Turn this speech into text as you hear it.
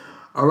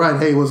All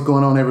right, hey, what's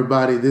going on,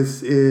 everybody?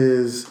 This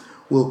is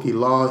Wilkie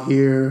Law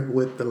here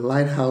with the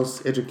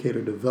Lighthouse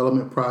Educator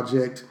Development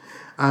Project.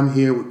 I'm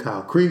here with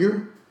Kyle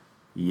Krieger.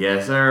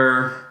 Yes,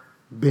 sir.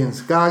 Ben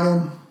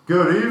Scoggin.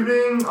 Good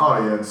evening,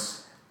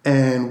 audience.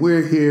 And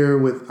we're here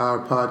with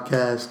our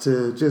podcast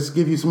to just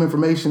give you some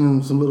information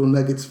and some little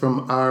nuggets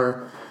from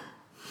our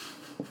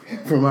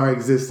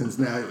existence.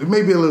 Now, it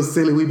may be a little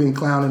silly. We've been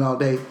clowning all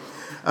day,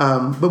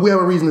 but we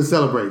have a reason to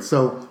celebrate.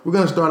 So we're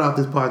going to start off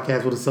this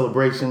podcast with a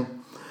celebration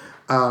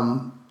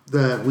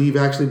that we've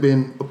actually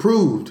been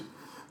approved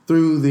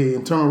through the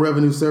Internal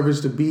Revenue Service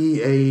to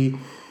be a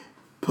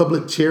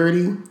public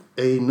charity,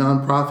 a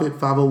nonprofit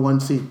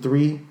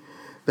 501c3.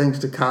 Thanks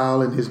to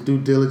Kyle and his due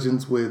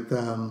diligence with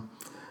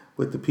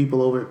the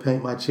people over at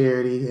Paint My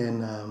Charity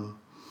and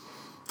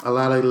a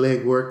lot of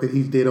leg work that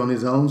he did on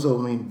his own. So,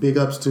 I mean, big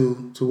ups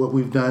to what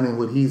we've done and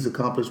what he's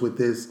accomplished with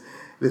this.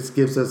 This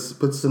puts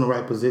us in the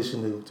right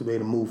position to be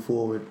able to move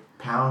forward. #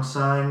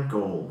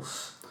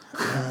 goals.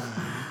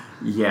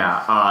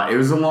 Yeah, it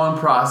was a long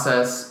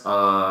process.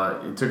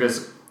 It took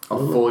us a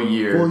full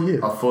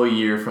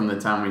year from the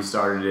time we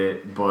started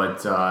it,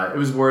 but it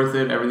was worth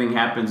it. Everything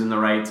happens in the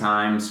right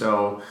time.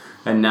 So,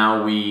 and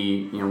now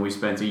we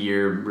spent a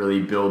year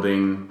really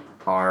building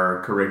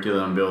our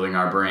curriculum, building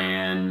our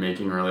brand,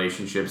 making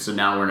relationships. So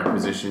now we're in a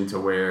position to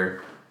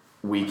where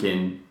we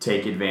can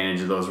take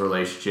advantage of those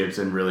relationships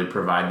and really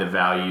provide the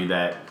value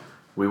that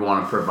we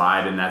want to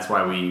provide. And that's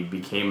why we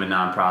became a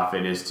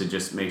nonprofit, is to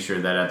just make sure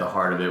that at the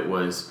heart of it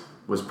was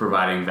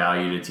providing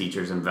value to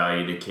teachers and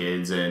value to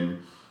kids.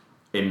 And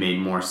it made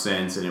more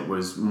sense, and it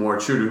was more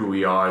true to who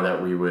we are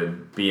that we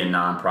would be a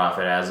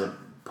nonprofit as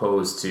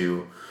opposed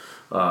to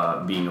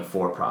being a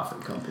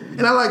for-profit company.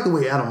 And I like the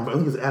way I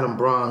think it's Adam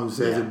Braun who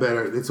says it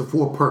better. It's a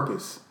for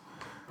purpose.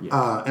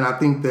 Yeah. And I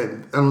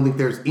don't think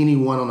there's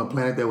anyone on the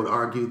planet that would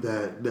argue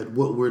that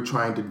what we're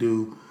trying to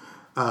do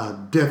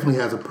definitely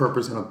has a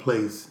purpose and a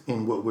place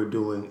in what we're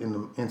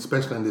doing,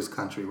 especially in this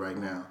country right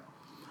now.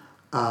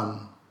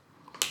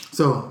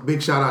 So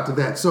big shout out to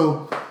that.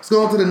 So let's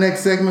go on to the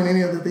next segment.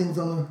 Any other things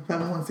on the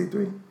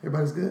 501c3?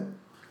 Everybody's good?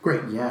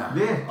 Great. Yeah.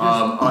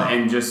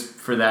 And just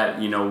for that,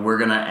 we're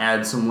going to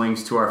add some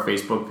links to our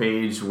Facebook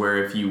page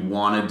where if you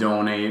want to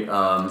donate,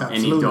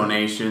 any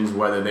donations,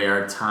 whether they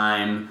are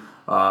time,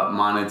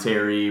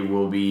 monetary,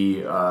 will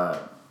be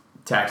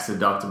tax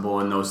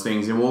deductible and those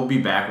things. And we'll be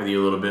back with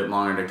you a little bit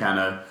longer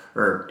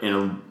or in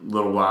a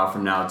little while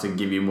from now to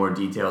give you more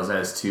details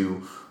as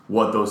to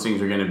what those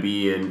things are going to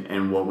be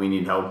and what we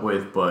need help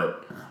with.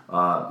 But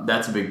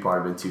that's a big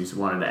part of it too. So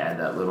wanted to add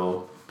that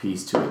little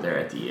piece to it there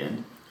at the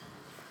end.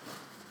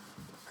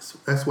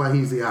 That's why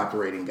he's the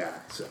operating guy.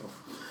 So,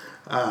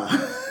 but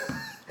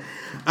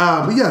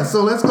yeah,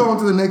 so let's go on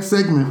to the next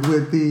segment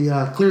with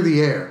the Clear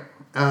the Air.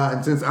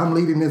 And since I'm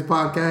leading this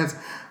podcast,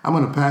 I'm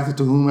going to pass it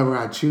to whomever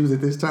I choose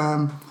at this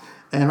time.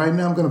 And right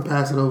now I'm going to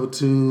pass it over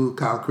to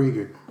Kyle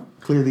Krieger.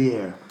 Clear the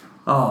Air.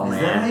 Oh, man.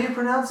 Is that how you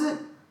pronounce it?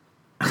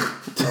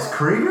 It's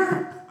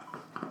Krieger?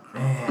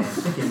 Man,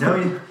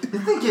 you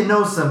think you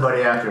know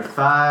somebody after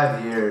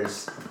 5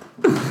 years.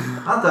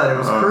 I thought it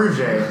was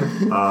Kruger.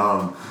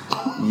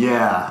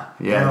 Yeah.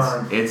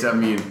 It's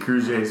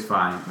Kruger's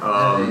fine.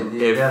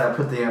 You gotta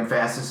put the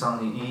emphasis on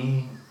the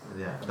E.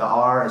 The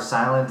R is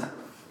silent.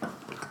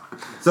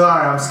 So,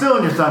 alright, I'm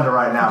stealing your thunder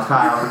right now,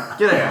 Kyle.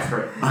 Get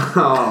after it.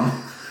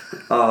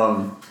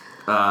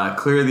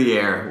 Clear the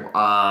Air.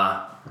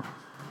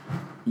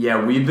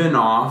 We've been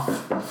off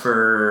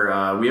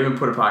for, we haven't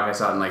put a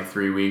podcast out in like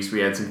 3 weeks. We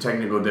had some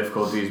technical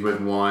difficulties with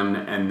one,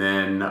 and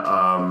then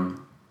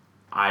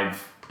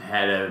I've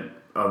had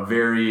a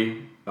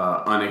very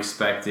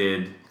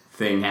unexpected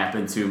thing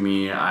happen to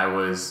me. I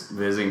was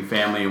visiting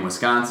family in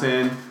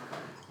Wisconsin,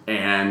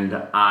 and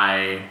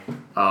I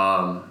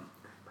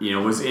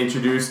was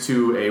introduced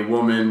to a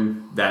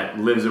woman that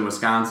lives in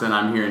Wisconsin.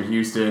 I'm here in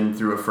Houston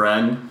through a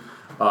friend.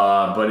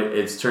 But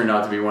it's turned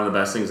out to be one of the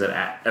best things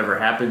that ever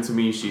happened to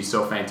me. She's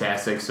so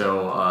fantastic.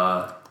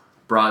 So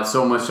brought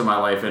so much to my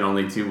life in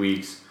only 2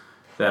 weeks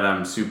that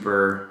I'm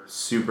super,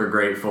 super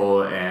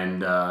grateful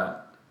and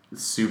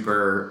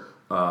super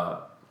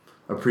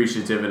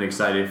appreciative and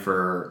excited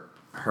for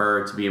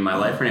her to be in my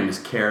life. Her name is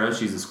Kara.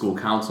 She's a school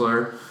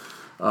counselor.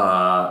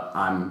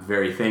 I'm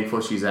very thankful.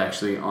 She's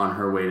actually on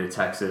her way to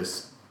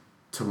Texas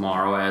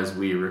tomorrow as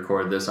we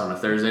record this on a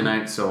Thursday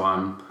night. So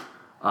I'm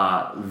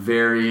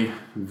very,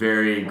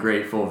 very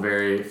grateful,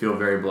 feel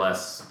very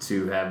blessed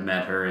to have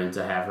met her and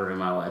to have her in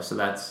my life. So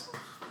that's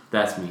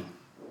me.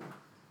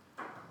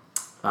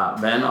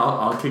 Ben,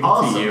 I'll kick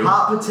it to you.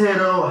 Hot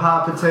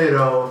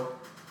potato,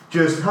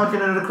 just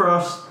hucking it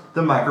across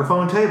the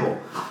microphone table.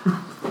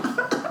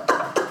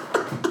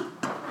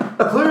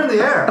 Clearing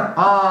the air.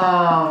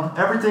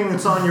 Everything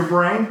that's on your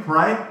brain,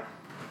 right?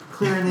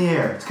 Clearing the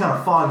air. It's kind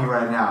of foggy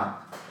right now.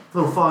 A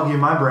little foggy in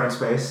my brain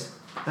space.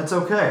 That's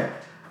okay.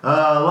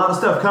 A lot of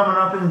stuff coming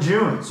up in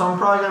June, so I'm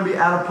probably going to be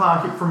out of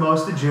pocket for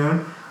most of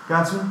June.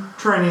 Got some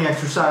training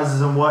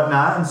exercises and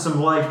whatnot, and some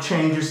life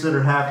changes that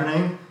are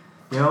happening.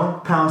 #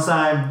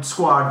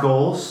 squad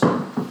goals.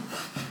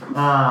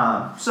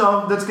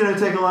 So that's going to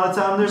take a lot of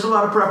time. There's a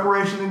lot of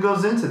preparation that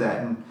goes into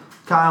that. And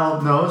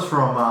Kyle knows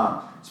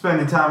from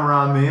spending time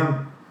around me,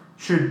 I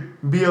should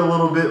be a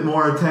little bit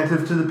more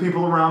attentive to the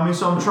people around me.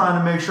 So I'm trying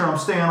to make sure I'm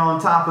staying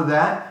on top of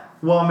that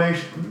while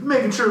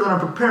making sure that I'm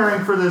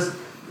preparing for this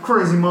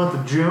crazy month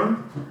of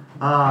June.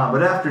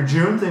 But after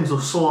June, things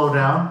will slow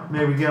down.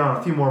 Maybe get on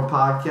a few more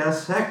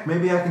podcasts. Heck,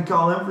 maybe I can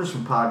call in for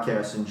some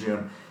podcasts in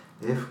June.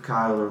 If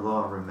Kyler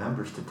Law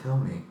remembers to tell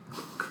me.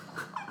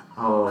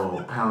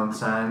 Oh,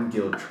 #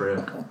 guilt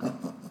trip.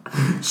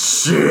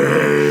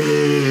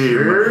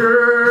 Shame!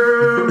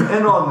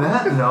 And on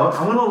that note,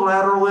 I'm going to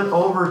lateral it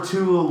over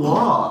to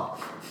Law.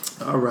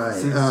 All right.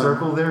 See the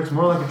circle there? It's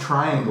more like a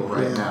triangle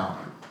right now.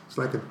 It's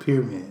like a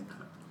pyramid.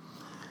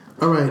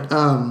 All right.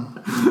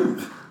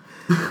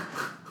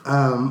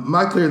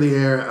 My clear the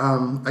air.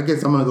 I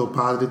guess I'm going to go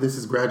positive. This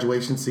is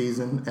graduation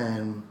season,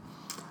 and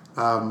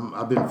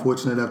I've been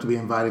fortunate enough to be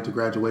invited to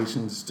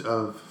graduations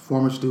of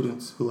former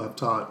students who I've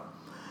taught.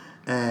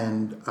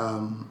 And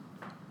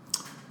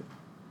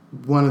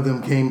one of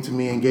them came to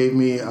me and gave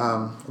me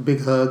a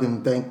big hug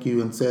and thank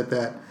you and said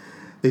that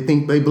they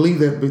believe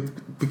that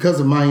because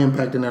of my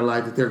impact in their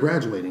life that they're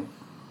graduating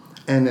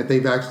and that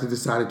they've actually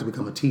decided to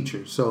become a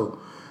teacher. So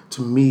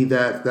to me,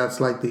 that's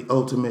like the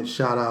ultimate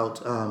shout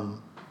out.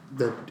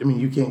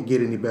 You can't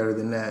get any better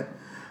than that.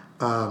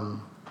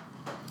 I'm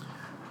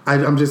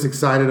just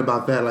excited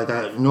about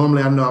that.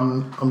 Normally I know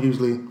I'm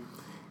usually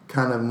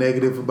kind of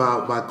negative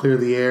about clear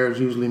the air. It's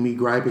usually me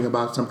griping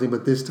about something,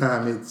 but this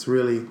time it's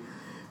really,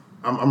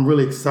 I'm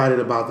really excited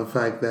about the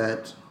fact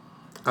that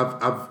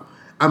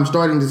I'm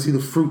starting to see the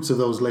fruits of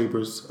those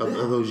labors of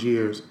those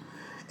years,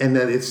 and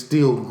that it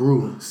still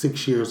grew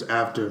 6 years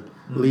after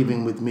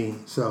leaving with me.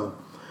 So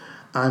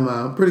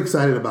I'm pretty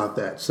excited about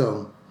that.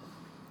 So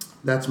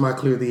that's my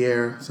clear the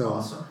air. So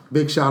awesome.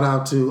 Big shout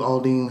out to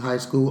Aldine High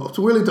School.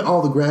 So really to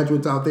all the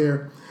graduates out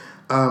there.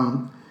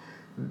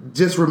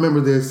 Just remember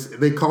this,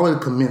 they call it a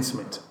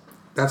commencement.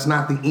 That's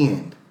not the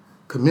end.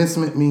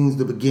 Commencement means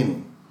the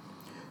beginning.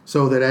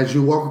 So that as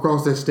you walk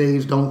across that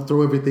stage, don't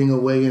throw everything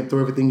away and throw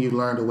everything you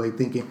learned away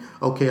thinking,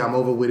 okay, I'm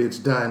over with, it's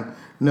done.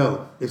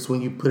 No, it's when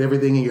you put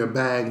everything in your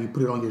bag, you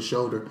put it on your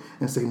shoulder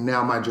and say,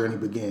 now my journey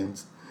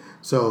begins.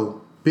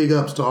 So big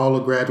ups to all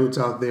the graduates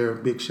out there.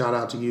 Big shout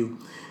out to you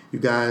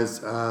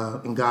guys,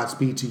 and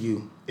Godspeed to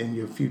you in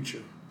your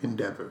future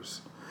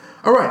endeavors.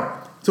 All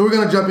right, so we're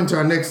going to jump into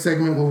our next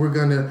segment where we're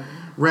going to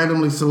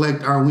randomly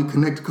select our We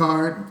Connect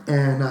card,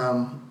 and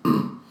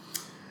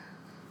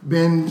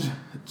Ben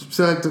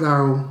selected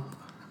our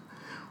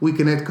We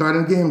Connect card.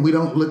 And again, we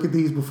don't look at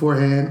these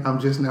beforehand. I'm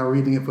just now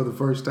reading it for the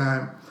first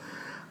time.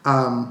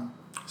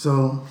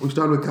 So we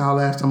started with Kyle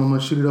last time. I'm going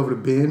to shoot it over to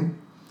Ben.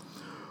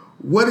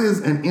 What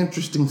is an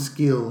interesting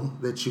skill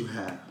that you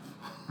have?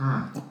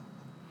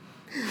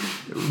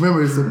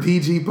 Remember, it's a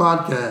PG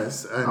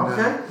podcast. And,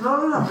 okay.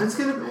 No. It's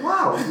going to...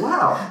 Wow.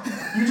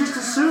 You just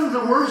assumed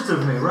the worst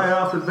of me right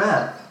off the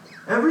bat.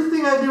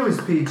 Everything I do is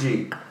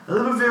PG. I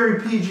live a very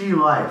PG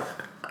life.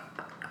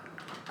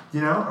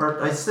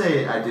 Or I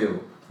say I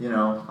do.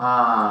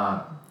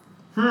 I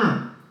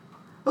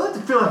like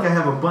to feel like I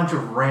have a bunch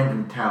of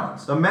random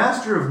talents. A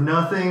master of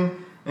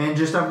nothing, and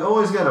just I've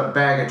always got a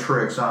bag of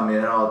tricks on me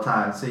at all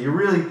times. So you're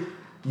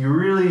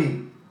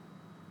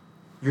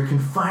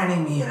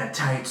confining me in a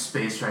tight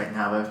space right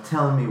now by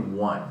telling me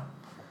one.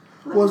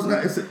 Well,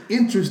 it's an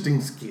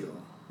interesting skill.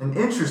 An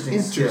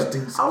interesting skill.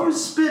 I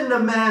was spitting a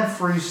mad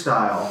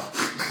freestyle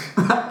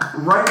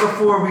right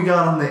before we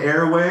got on the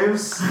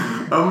airwaves.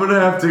 We're gonna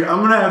have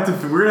to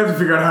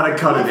figure out how to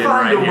cut it in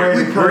right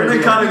here. We're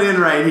gonna cut it in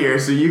right here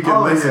so you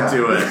can listen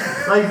to it.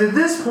 Like at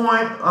this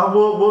point,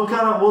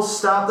 we'll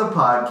stop the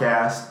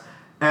podcast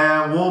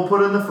and we'll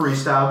put in the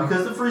freestyle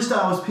because the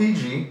freestyle was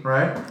PG,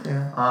 right?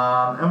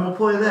 Yeah. And we'll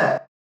play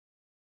that.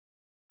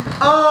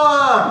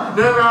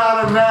 Never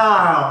out of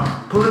now.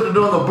 Put it on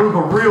the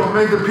blooper reel,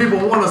 make the people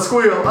want to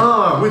squeal.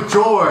 With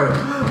joy.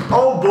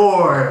 Oh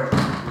boy.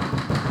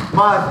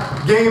 My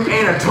game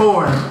ain't a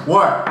torn.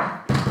 What?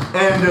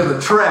 End of the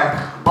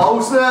track. Oh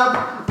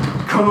snap.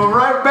 Coming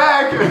right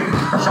back.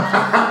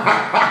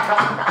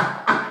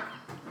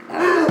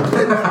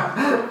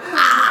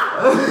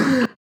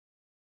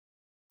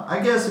 I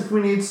guess if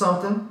we need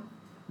something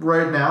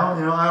right now,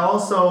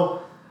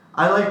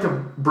 I like to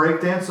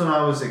break dance when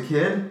I was a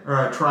kid, or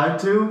I tried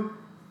to.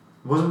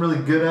 Wasn't really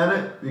good at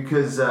it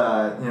because,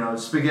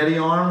 spaghetti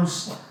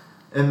arms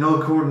and no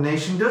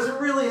coordination doesn't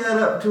really add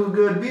up to a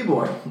good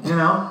b-boy,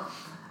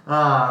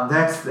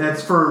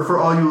 That's for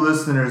all you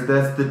listeners,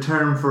 that's the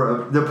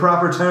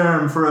proper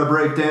term for a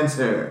break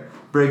dancer.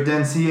 Break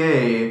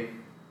dancier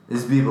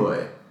is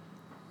b-boy.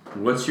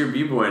 What's your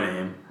b-boy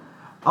name?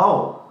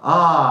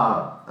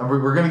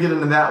 We're going to get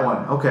into that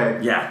one. Okay.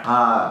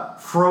 Yeah.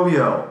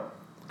 Froyo.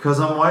 Because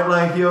I'm white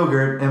like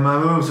yogurt and my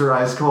moves are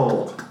ice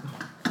cold.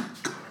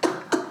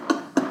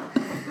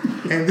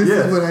 And this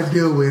is what I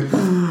deal with.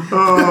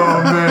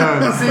 Oh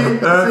man, that's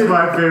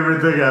my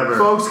favorite thing ever.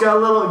 Folks got a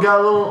little.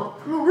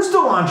 We're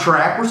still on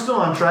track. A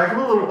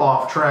little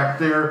off track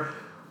there.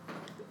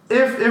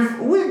 if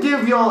we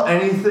give y'all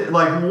anything,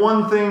 like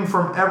one thing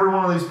from every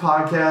one of these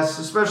podcasts,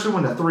 especially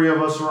when the three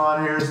of us are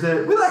on here, is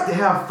that we like to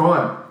have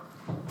fun.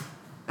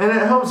 And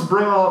it helps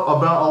bring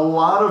about a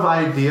lot of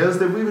ideas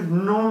that we would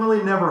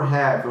normally never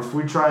have if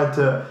we tried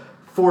to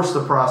force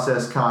the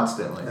process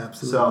constantly.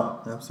 Absolutely. So,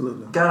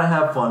 absolutely. Gotta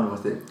have fun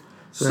with it.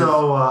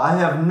 So I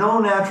have no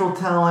natural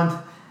talent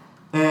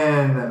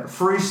in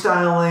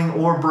freestyling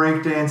or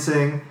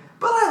breakdancing,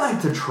 but I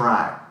like to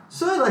try.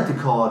 So I like to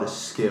call it a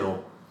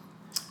skill.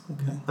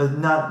 Okay.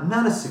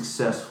 Not a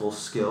successful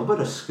skill, but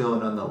a skill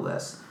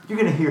nonetheless. You're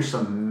gonna hear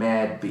some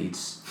mad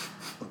beats.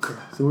 Okay.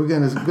 So we're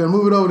gonna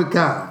move it over to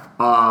Kyle.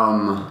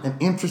 An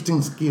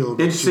interesting skill.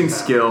 Interesting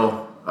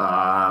skill.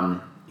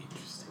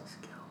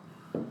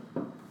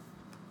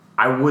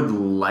 I would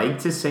like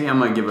to say I'm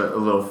going to give a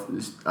little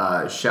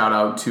shout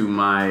out to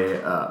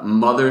my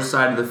mother's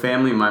side of the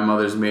family. My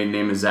mother's maiden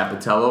name is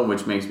Zappatello,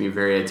 which makes me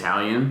very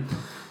Italian.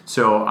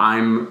 So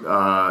I'm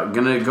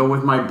going to go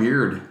with my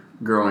beard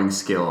growing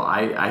skill.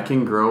 I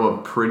can grow a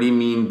pretty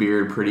mean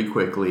beard pretty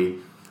quickly.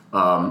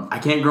 I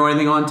can't grow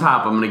anything on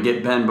top. I'm going to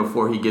get Ben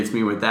before he gets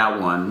me with that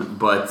one.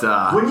 But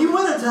when you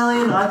went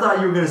Italian, I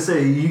thought you were going to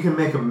say you can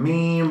make a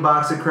mean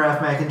box of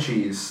Kraft mac and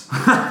cheese.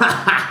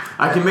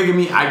 I can make a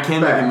mean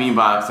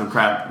box of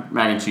Kraft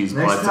mac and cheese.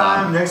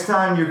 Next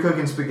time you're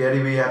cooking spaghetti,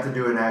 we have to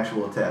do an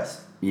actual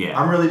test. Yeah.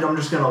 I'm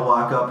just going to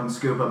walk up and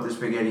scoop up the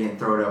spaghetti and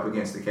throw it up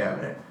against the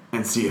cabinet.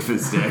 And see if it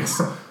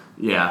sticks.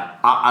 Yeah,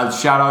 I'll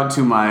shout out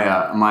to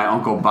my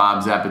Uncle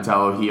Bob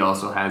Zappatello. He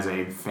also has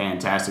a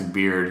fantastic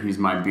beard. He's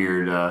my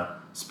beard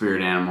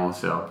spirit animal.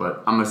 So,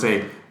 but I'm gonna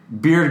say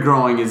beard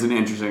growing is an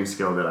interesting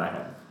skill that I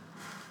have.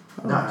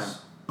 Nice.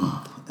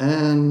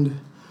 And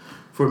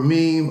for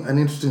me, an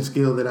interesting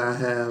skill that I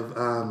have,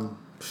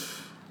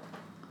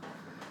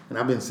 and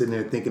I've been sitting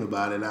there thinking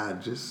about it.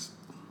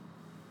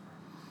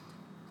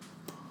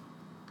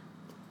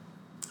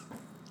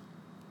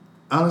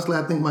 Honestly,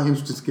 I think my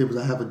interesting skill is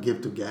I have a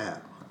gift of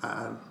gab.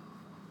 I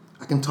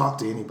can talk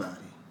to anybody.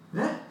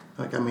 Yeah.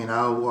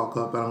 I'll walk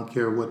up. I don't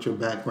care what your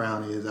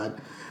background is. I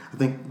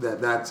think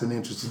that's an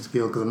interesting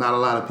skill because not a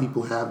lot of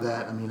people have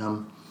that. I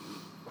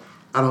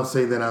don't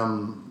say that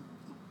I'm.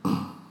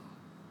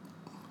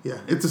 Yeah,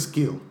 it's a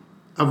skill.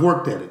 I've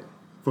worked at it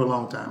for a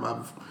long time.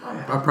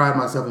 I pride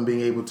myself in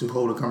being able to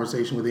hold a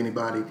conversation with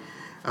anybody,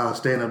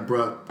 staying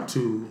abrupt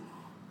to.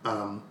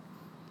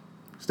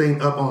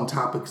 Staying up on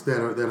topics that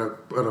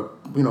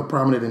are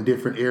prominent in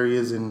different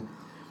areas and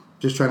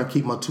just trying to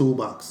keep my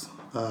toolbox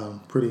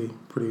pretty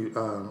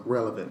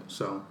relevant.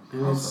 So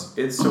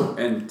it's so,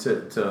 and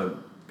to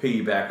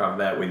piggyback off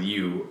that with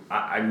you,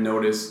 I've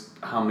noticed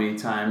how many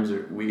times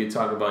we could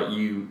talk about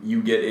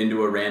you get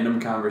into a random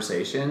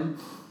conversation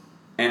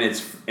and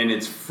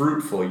it's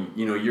fruitful.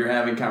 You're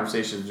having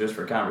conversations just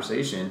for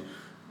conversation,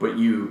 but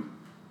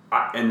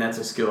and that's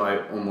a skill I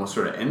almost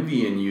sort of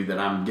envy in you that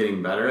I'm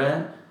getting better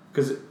at.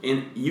 Because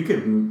you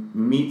could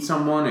meet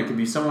someone, it could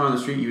be someone on the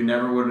street you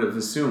never would have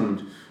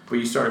assumed, but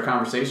you start a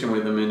conversation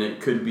with them, and it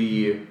could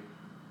be,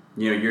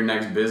 your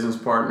next business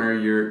partner,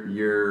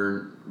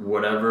 your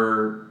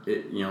whatever.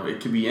 It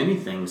could be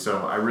anything.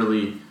 So I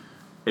really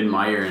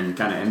admire and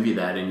kind of envy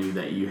that in you,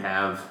 that you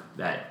have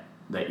that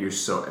you're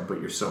so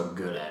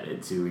good at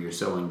it too. You're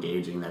so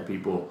engaging that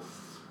people.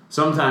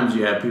 Sometimes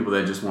you have people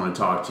that just want to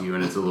talk to you,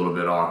 and it's a little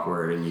bit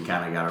awkward, and you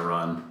kind of got to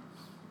run.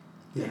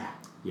 Yeah.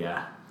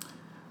 Yeah.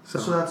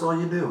 So that's all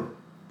you do.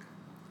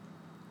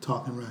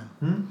 Talk and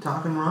run.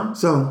 Talk and run.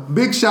 So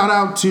big shout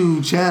out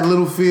to Chad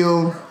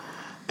Littlefield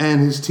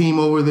and his team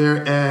over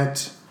there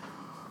at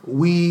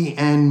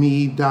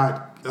weand.me,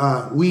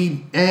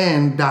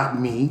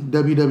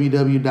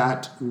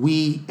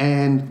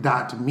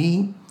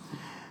 www.weand.me.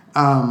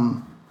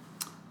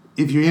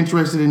 If you're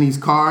interested in these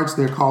cards,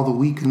 they're called the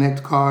We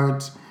Connect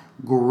cards.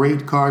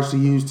 Great cards to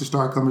use to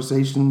start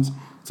conversations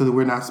so that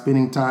we're not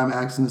spending time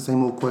asking the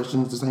same old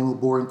questions, the same old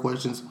boring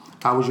questions.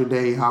 How was your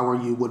day? How are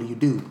you? What do you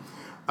do?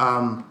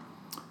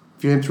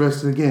 If you're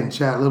interested, again,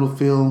 Chad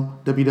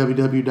Littlefield,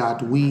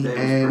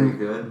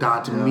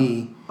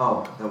 www.weand.me.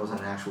 Oh, that was an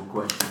actual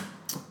question.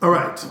 All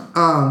right.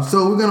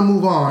 So we're gonna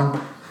move on,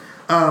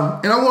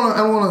 and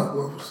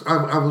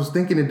I was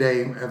thinking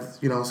today, as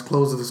it's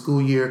close of the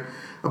school year,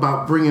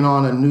 about bringing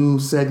on a new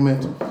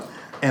segment,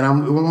 and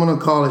I'm gonna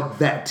call it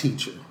That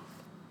Teacher.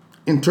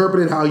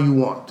 Interpret it how you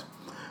want,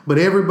 but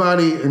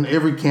everybody in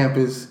every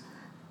campus,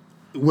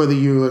 whether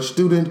you're a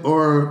student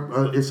or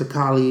it's a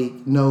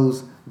colleague,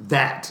 knows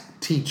that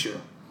teacher.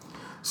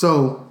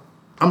 So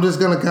I'm just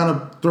going to kind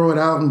of throw it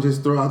out and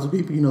just throw out to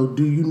people,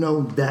 do you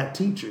know that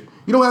teacher?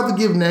 You don't have to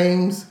give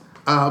names,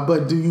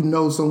 but do you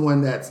know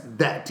someone that's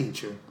that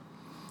teacher?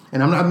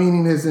 And I'm not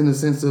meaning this in the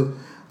sense of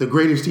the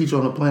greatest teacher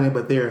on the planet,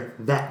 but they're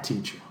that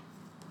teacher.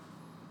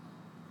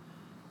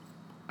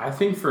 I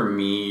think for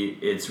me,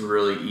 it's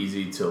really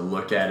easy to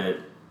look at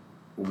it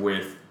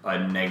with a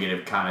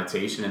negative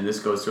connotation, and this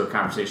goes to a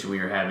conversation we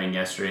were having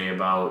yesterday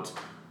about,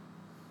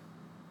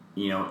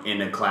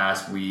 in a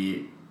class,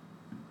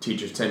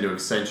 teachers tend to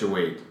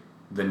accentuate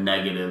the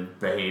negative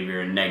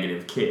behavior and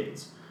negative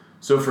kids.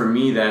 So for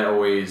me, that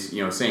always,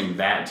 saying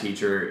that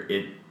teacher,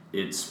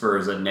 it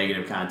spurs a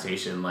negative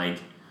connotation, like,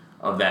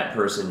 of that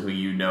person who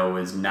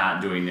is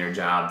not doing their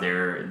job.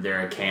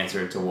 They're a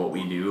cancer to what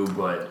we do.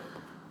 But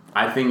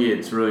I think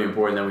it's really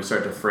important that we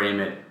start to frame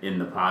it in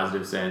the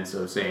positive sense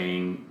of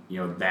saying,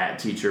 that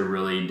teacher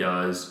really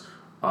does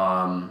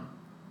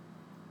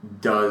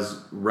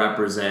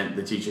represent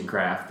the teaching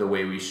craft the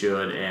way we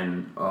should.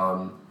 And,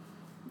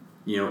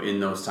 in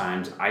those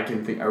times, I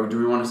can think, do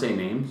we want to say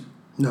names?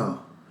 No.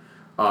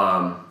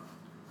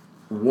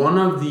 One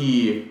of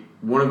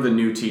the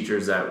new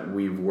teachers that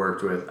we've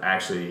worked with,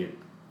 actually,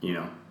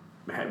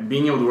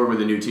 being able to work with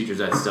the new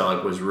teachers at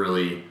Stellick was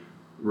really,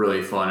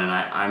 really fun, and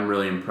I'm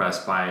really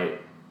impressed by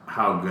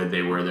how good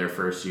they were their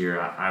first year.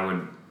 I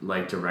would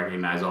like to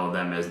recognize all of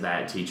them as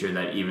that teacher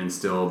that even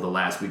still the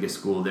last week of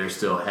school, they're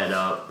still head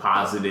up,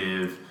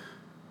 positive,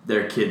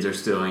 their kids are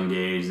still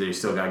engaged, they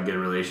still got good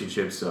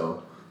relationships,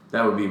 so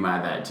that would be my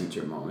that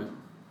teacher moment.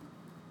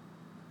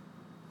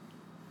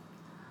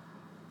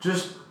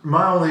 Just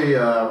my only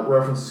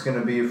reference is going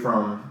to be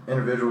from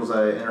individuals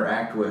I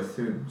interact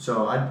with.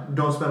 So I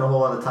don't spend a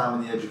whole lot of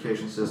time in the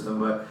education system,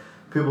 but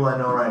people I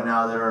know right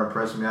now that are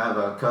impressing me. I have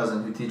a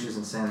cousin who teaches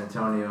in San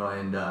Antonio,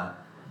 and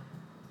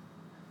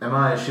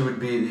she would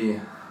be the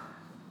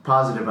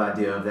positive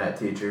idea of that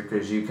teacher,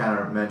 because you kind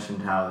of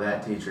mentioned how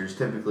that teacher is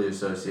typically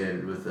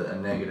associated with a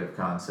negative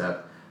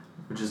concept,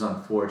 which is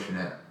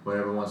unfortunate. But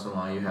every once in a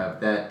while you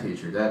have that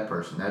teacher, that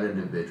person, that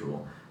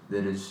individual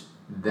that is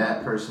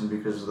that person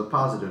because of the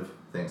positive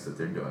things that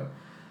they're doing.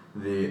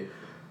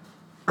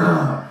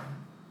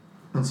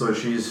 And so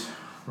she's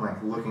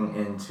like looking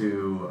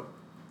into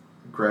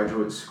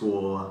graduate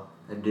school,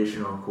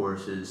 additional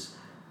courses,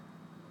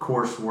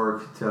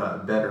 coursework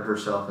to better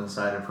herself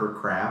inside of her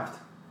craft,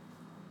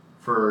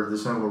 for the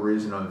simple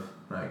reason of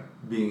like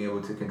being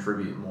able to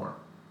contribute more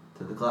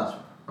to the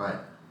classroom, right?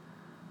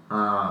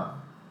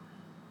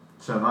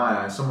 So in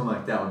my eyes, someone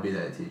like that would be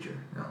that teacher.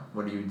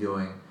 What are you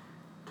doing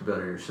to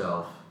better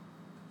yourself?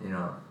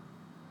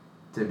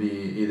 To be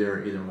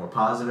either more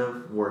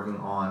positive, working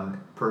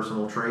on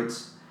personal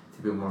traits,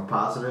 to be more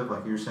positive,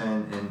 like you're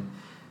saying,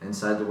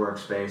 inside the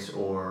workspace,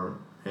 or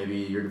maybe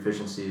your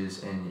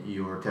deficiencies in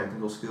your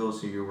technical skills,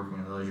 so you're working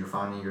on those, you're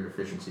finding your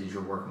deficiencies,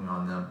 you're working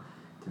on them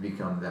to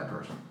become that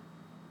person.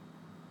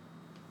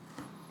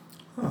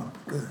 Oh,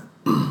 good.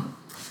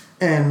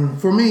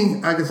 And for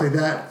me, I can say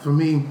that, for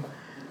me,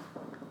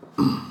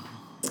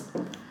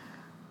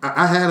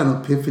 I had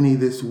an epiphany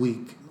this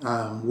week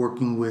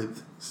working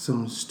with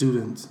some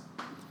students.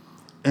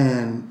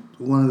 And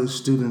one of the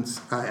students,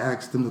 I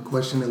asked them the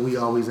question that we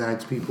always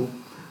ask people: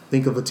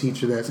 think of a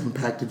teacher that's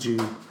impacted you,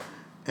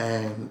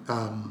 and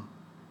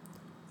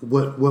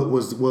what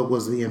was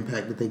the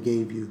impact that they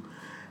gave you.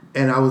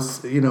 And I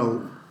was,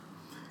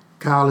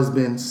 Kyle has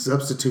been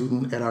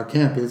substituting at our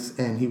campus,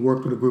 and he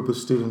worked with a group of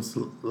students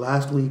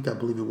last week, I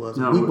believe it was,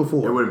 a week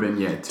before. It would have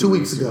been, 2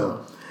 weeks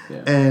ago.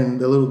 Yeah.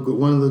 And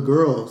one of the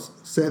girls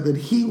said that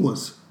he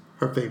was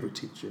her favorite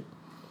teacher.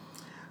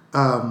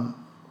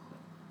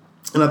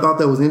 And I thought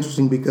that was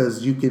interesting,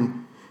 because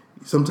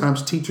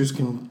sometimes teachers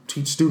can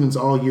teach students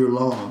all year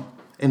long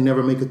and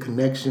never make a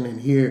connection. And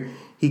here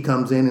he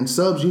comes in, and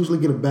subs usually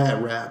get a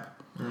bad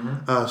rap.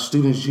 Mm-hmm.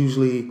 Students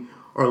usually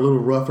are a little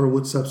rougher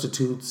with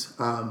substitutes.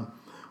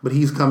 But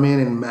he's come in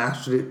and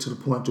mastered it to the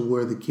point to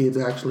where the kids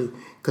actually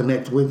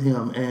connect with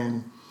him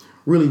and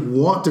really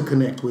want to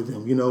connect with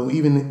him.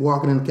 Even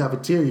walking in the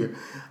cafeteria,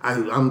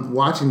 I'm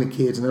watching the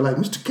kids, and they're like,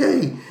 Mr.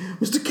 K,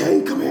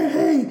 come here,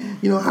 hey,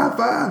 high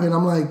five. And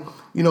I'm like,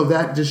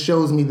 that just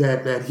shows me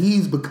that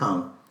he's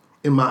become,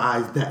 in my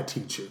eyes, that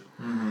teacher.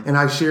 Mm-hmm. And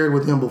I shared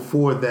with him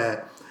before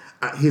that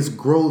his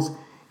growth,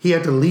 he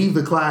had to leave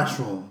the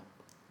classroom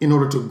in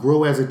order to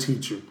grow as a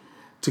teacher,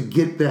 to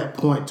get that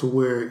point to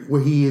where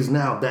he is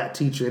now, that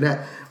teacher.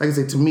 That, like I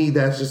said, to me,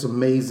 that's just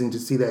amazing to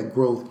see that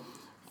growth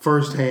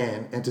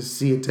firsthand and to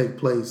see it take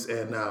place.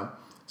 And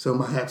so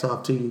my hat's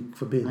off to you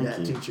for being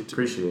that teacher too.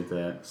 Appreciate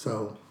that.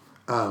 So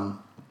that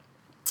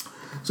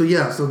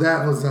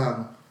was,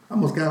 I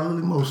almost got a little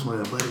emotional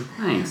there, buddy.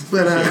 Thanks.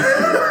 But,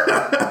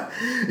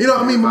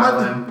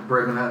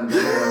 breaking out in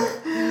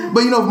the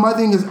but, my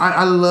thing is,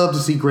 I love to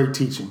see great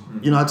teaching.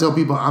 Mm-hmm. I tell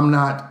people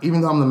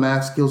even though I'm the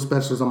math skills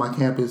specialist on my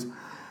campus,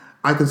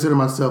 I consider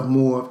myself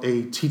more of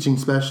a teaching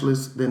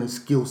specialist than a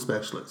skill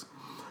specialist.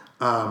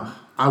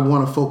 I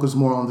want to focus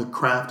more on the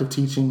craft of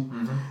teaching,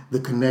 mm-hmm. the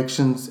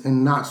connections,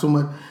 and not so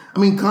much.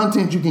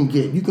 Content you can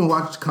get. You can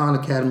watch Khan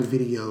Academy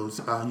videos.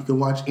 You can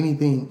watch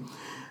anything,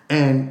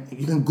 and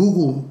you can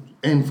Google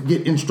and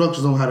get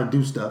instructions on how to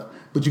do stuff.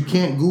 But you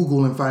can't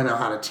Google and find out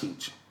how to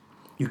teach.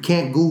 You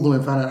can't Google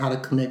and find out how to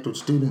connect with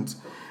students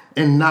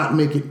and not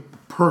make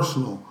it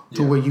personal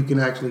to where you can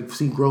actually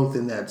see growth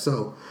in that.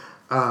 So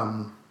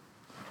I'm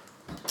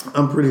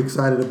pretty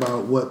excited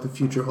about what the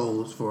future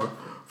holds for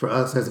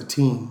us as a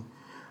team.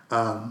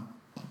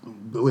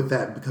 With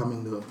that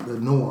becoming the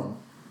norm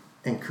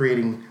and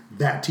creating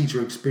that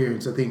teacher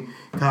experience. I think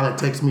Kyle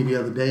texted me the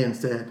other day and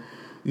said,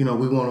 we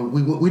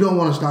don't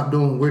want to stop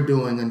doing what we're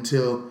doing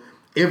until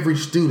every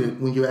student,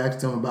 when you ask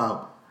them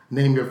about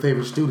name your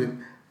favorite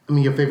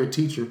your favorite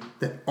teacher,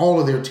 that all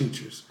of their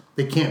teachers,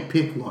 they can't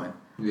pick one.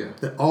 Yeah.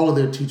 That all of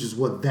their teachers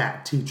were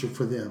that teacher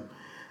for them.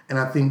 And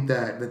I think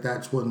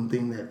that's one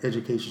thing that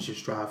education should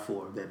strive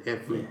for, that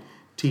every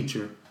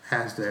teacher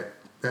has that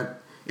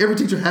every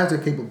teacher has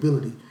that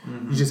capability.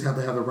 You just have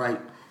to have the right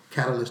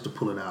catalyst to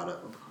pull it out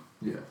of.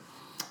 Yeah.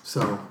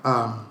 So,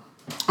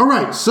 all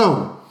right.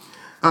 So,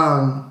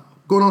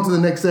 going on to the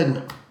next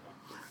segment.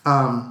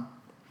 And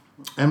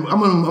I'm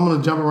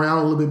gonna jump around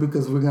a little bit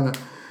because we're gonna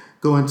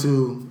go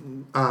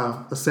into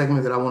a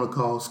segment that I want to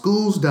call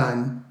 "School's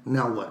Done,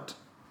 Now What."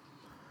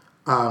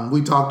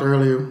 We talked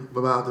earlier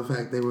about the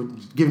fact they were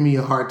giving me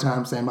a hard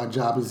time saying my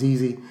job is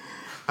easy.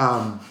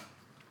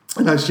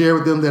 And I shared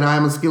with them that I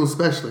am a skills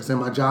specialist and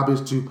my job is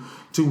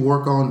to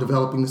work on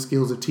developing the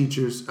skills of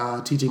teachers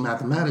teaching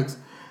mathematics.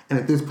 And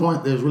at this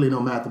point, there's really no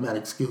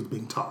mathematics skills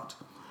being taught.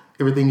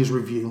 Everything is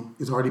review.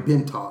 It's already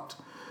been taught.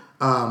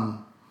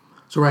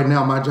 So right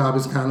now, my job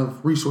is kind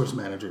of resource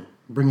manager,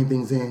 bringing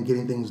things in,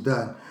 getting things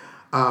done.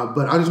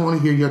 But I just want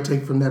to hear your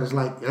take from that. It's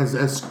like,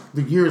 as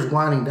the year is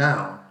winding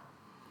down,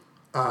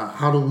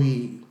 how do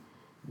we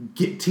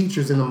get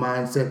teachers in the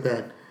mindset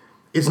that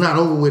it's not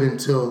over with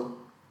until,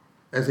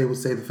 as they would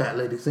say, the fat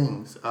lady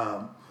sings.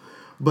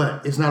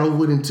 But it's not over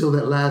with until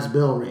that last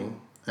bell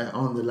ring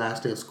on the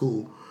last day of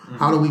school. Mm-hmm.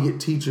 How do we get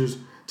teachers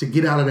to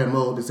get out of that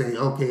mode to say,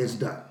 okay, it's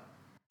done?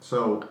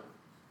 So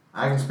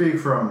I can speak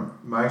from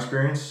my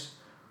experience.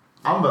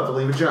 I'm about to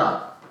leave a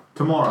job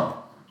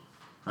tomorrow.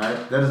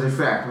 Right? That is a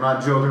fact. I'm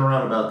not joking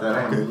around about that.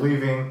 I am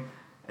leaving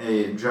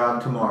a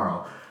job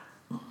tomorrow.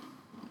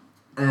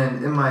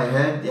 And in my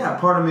head,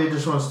 part of me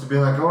just wants to be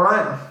like, all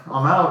right,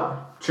 I'm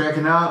out,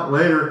 checking out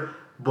later.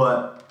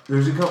 But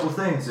there's a couple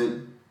things that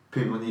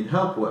people need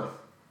help with.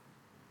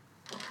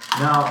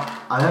 Now,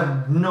 I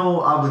have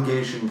no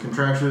obligation,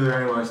 contractually or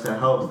otherwise, to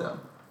help them.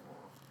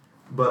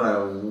 But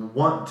I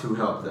want to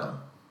help them.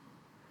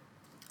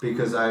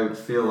 Because I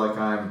feel like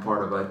I'm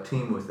part of a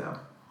team with them.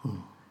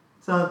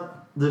 It's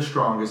not the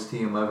strongest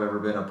team I've ever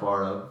been a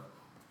part of.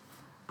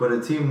 But a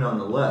team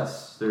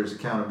nonetheless. There's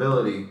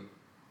accountability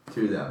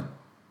to them.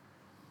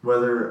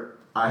 Whether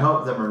I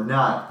help them or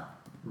not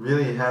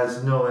really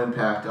has no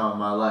impact on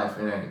my life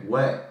in any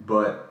way.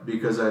 But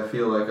because I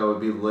feel like I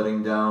would be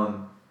letting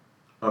down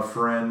a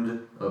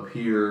friend, a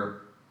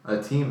peer,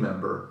 a team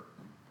member,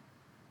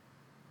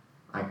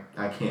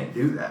 I can't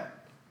do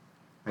that.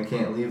 I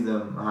can't leave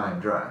them high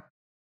and dry.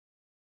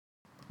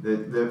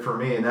 That for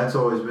me, and that's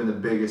always been the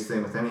biggest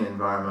thing with any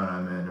environment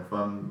I'm in. If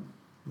I'm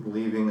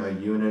leaving a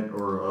unit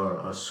or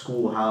a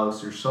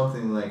schoolhouse or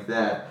something like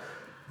that,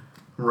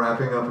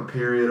 wrapping up a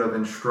period of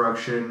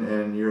instruction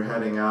and you're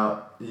heading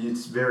out,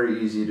 it's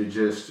very easy to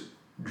just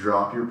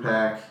drop your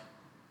pack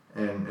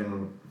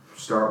and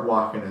start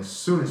walking as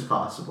soon as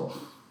possible,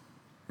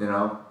 you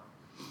know?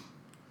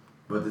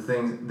 But the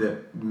thing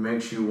that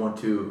makes you want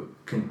to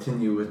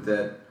continue with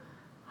that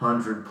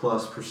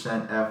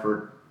 100+%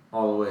 effort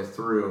all the way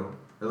through,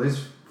 at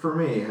least for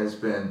me, has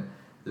been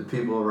the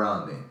people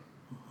around me.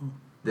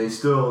 They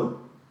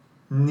still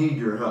need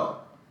your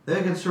help.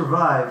 They can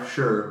survive,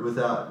 sure,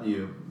 without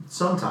you.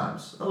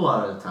 Sometimes, a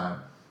lot of the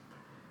time.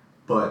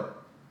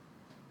 But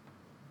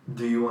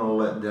do you want to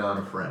let down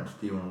a friend?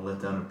 Do you want to let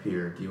down a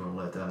peer? Do you want to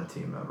let down a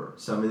team member?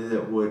 Somebody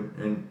that would,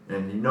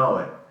 and you know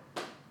it,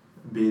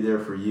 be there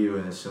for you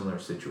in a similar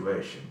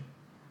situation.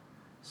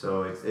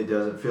 So it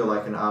doesn't feel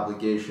like an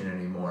obligation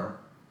anymore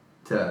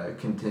to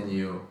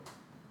continue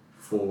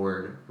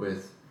forward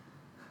with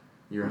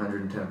your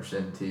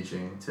 110%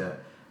 teaching, to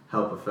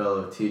help a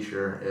fellow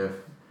teacher if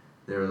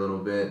they're a little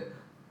bit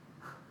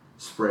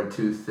spread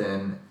too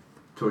thin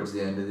towards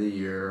the end of the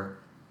year,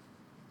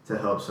 to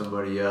help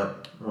somebody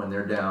up when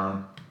they're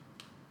down.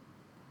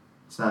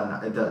 It's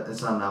not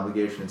an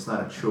obligation. It's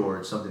not a chore.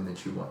 It's something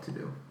that you want to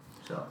do.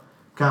 So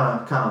kind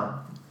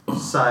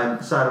of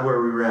side of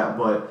where we were at,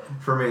 but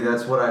for me,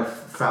 that's what I've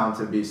found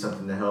to be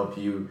something to help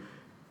you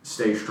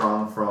stay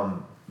strong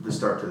from the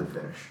start to the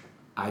finish.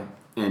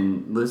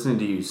 And listening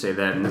to you say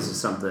that, and this is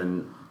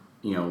something,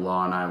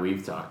 Law and I,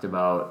 we've talked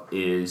about,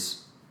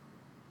 is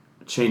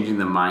changing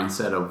the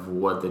mindset of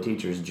what the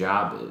teacher's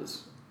job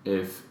is.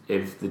 If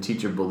the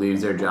teacher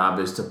believes their job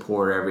is to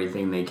pour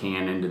everything they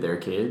can into their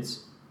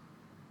kids,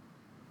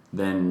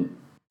 then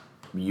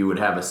you would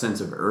have a sense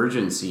of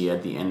urgency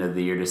at the end of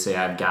the year to say,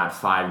 I've got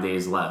 5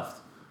 days left.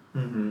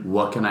 Mm-hmm.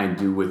 What can I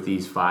do with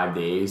these 5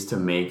 days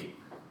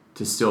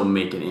to still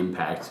make an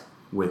impact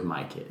with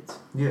my kids?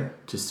 Yeah.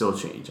 To still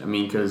change. I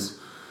mean, because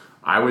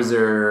I was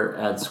there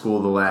at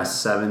school the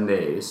last 6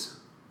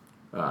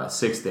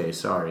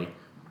 days,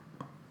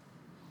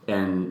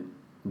 and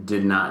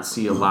did not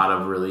see a lot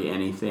of really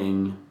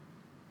anything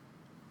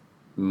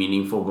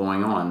meaningful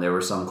going on. There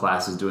were some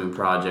classes doing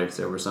projects,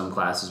 there were some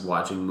classes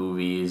watching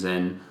movies,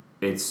 and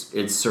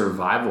it's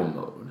survival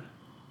mode.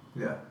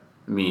 Yeah.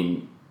 I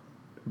mean,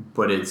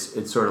 but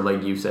it's sort of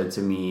like you said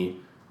to me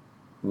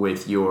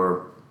with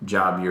your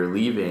job you're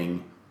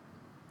leaving,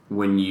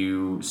 when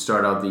you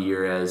start out the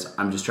year as,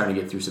 I'm just trying to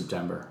get through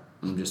September,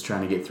 I'm just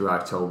trying to get through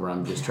October,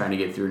 I'm just trying to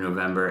get through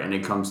November, and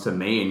it comes to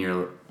May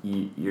and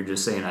you're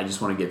just saying, I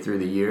just want to get through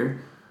the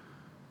year,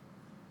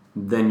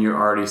 then you're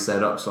already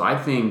set up. So I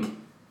think,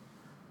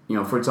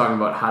 if we're talking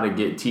about how to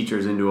get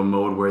teachers into a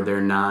mode where they're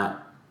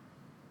not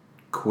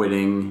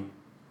quitting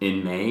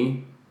in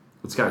May,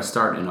 it's got to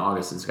start in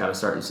August. It's got to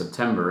start in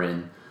September.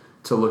 And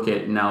to look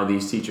at now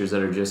these teachers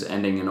that are just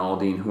ending in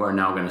Aldine who are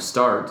now going to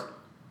start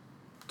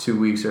 2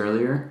 weeks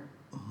earlier.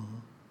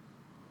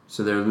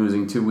 So they're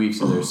losing 2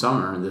 weeks of their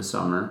summer this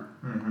summer.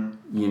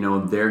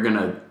 They're going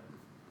to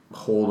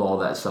hold all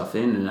that stuff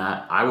in. And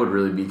I would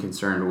really be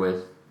concerned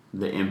with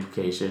the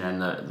implication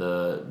and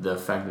the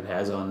effect it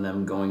has on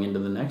them going into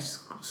the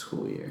next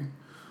school year.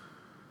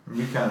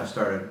 You kind of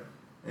started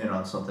in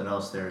on something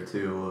else there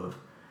too, of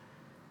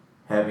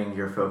having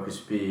your focus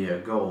be a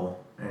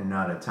goal and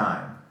not a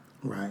time.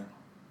 Right.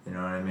 You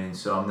know what I mean?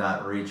 So I'm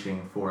not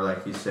reaching for,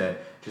 like you said,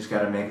 just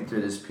got to make it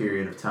through this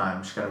period of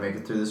time. Just got to make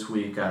it through this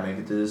week. Got to make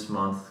it through this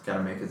month. Got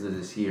to make it through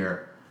this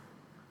year.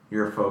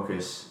 Your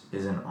focus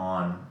isn't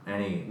on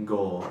any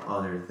goal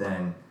other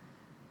than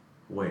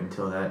wait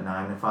until that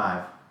 9 to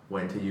 5.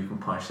 Wait until you can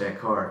punch that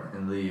card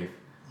and leave.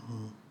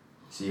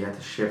 So you have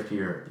to shift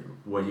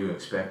what you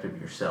expect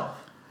of yourself.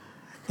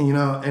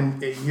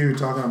 And, and you're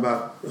talking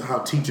about how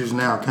teachers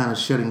now kind of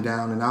shutting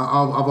down. And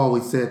I've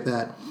always said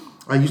that.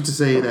 I used to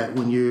say that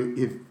when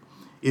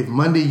if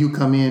Monday you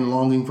come in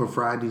longing for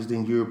Fridays,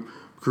 then you're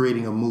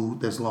creating a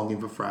mood that's longing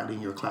for Friday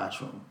in your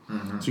classroom.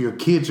 So your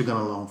kids are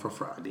going to long for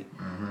Friday.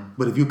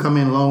 But if you come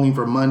in longing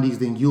for Mondays,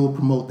 then you'll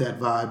promote that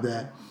vibe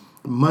that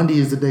Monday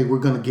is the day we're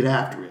going to get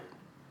after it.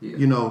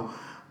 Yeah.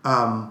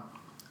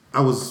 I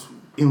was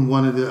in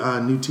one of the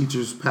new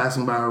teachers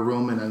passing by her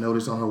room, and I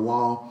noticed on her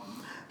wall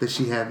that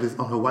she had this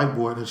on her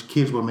whiteboard. Her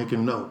kids were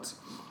making notes,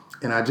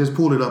 and I just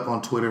pulled it up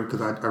on Twitter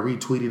because I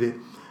retweeted it.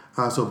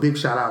 So big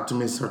shout out to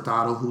Miss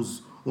Hurtado,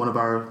 who's one of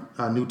our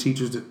new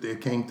teachers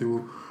that came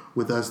through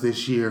with us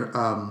this year.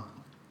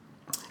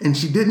 And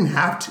she didn't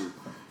have to.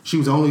 She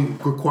was only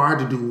required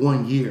to do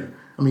 1 year.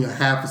 I mean, a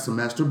half a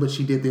semester, but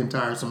she did the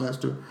entire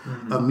semester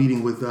of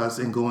meeting with us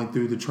and going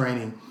through the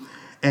training.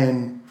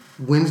 And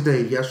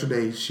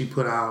yesterday, she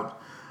put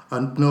out a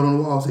note on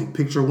the wall saying,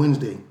 Picture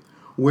Wednesday.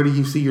 Where do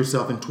you see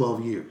yourself in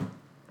 12 years?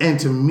 And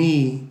to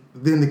me,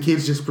 then the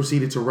kids just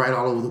proceeded to write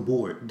all over the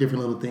board,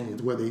 different little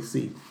things where they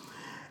see.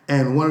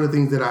 And one of the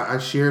things that I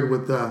shared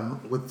with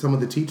some of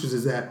the teachers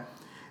is that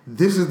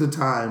this is the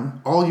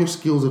time, all your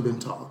skills have been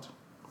taught.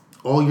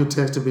 All your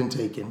tests have been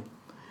taken.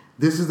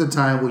 This is the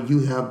time where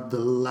you have the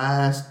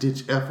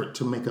last-ditch effort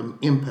to make an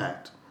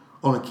impact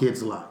on a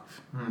kid's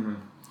life.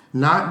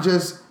 Not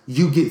just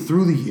you get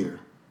through the year,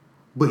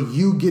 but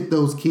you get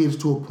those kids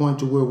to a point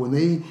to where when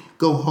they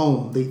go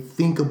home, they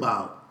think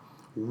about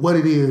what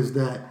it is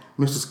that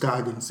Mr.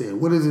 Scoggins said.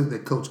 What is it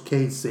that Coach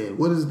K said?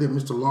 What is it that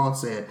Mr. Law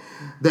said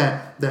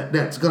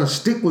that's going to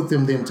stick with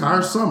them the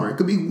entire summer? It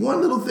could be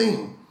one little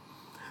thing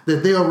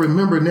that they'll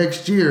remember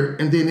next year,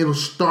 and then it'll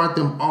start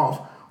them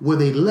off where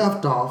they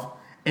left off,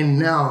 and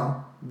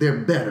now they're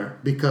better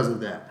because of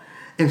that.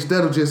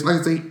 Instead of just,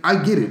 like I say,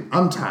 I get it.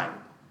 I'm tired.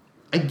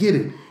 I get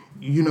it.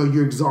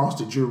 You're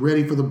exhausted. You're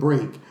ready for the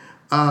break.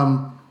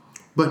 But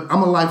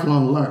I'm a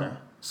lifelong learner.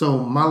 So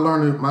my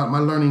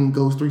learning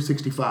goes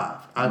 365.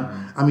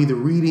 I'm either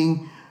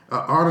reading an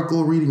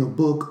article, reading a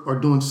book, or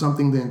doing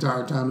something the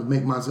entire time to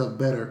make myself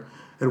better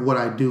at what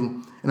I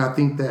do. And I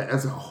think that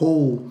as a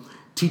whole,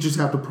 teachers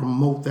have to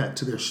promote that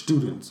to their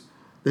students.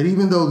 That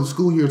even though the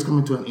school year is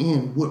coming to an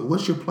end,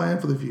 what's your plan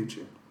for the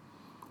future?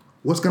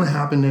 What's going to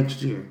happen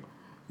next year?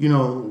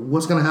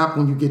 What's going to happen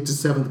when you get to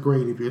 7th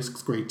grade if you're a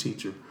 6th grade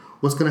teacher?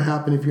 What's going to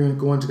happen if you're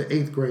going to the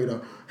 8th grade?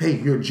 Or, hey,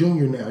 you're a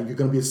junior now. You're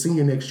going to be a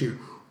senior next year.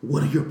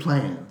 What are your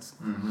plans?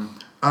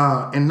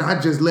 And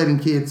not just letting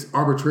kids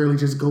arbitrarily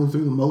just go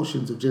through the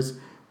motions of just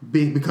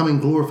becoming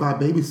glorified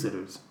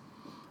babysitters.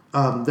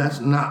 That's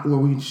not where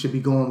we should be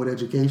going with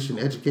education.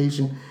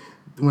 Education,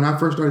 when I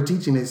first started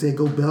teaching, they said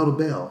go bell to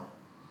bell.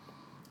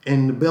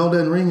 And the bell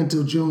doesn't ring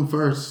until June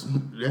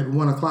 1st at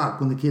 1 o'clock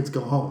when the kids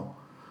go home.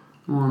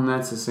 Well, and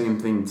that's the same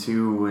thing,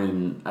 too,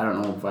 when, I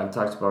don't know if I've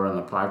talked about it on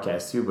the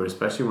podcast, too, but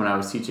especially when I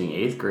was teaching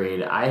 8th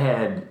grade, I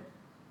had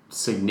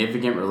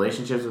significant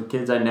relationships with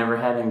kids I never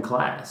had in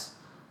class.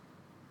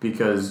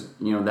 Because,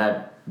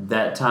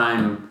 that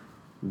time,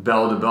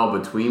 bell to bell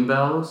between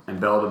bells,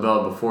 and bell to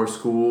bell before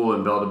school,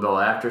 and bell to bell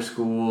after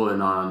school,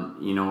 and on,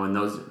 and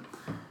those,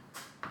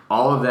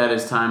 all of that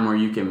is time where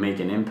you can make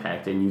an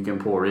impact and you can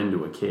pour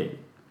into a kid.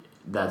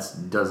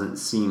 That doesn't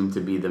seem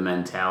to be the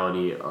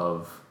mentality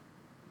of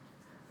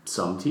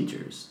some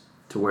teachers,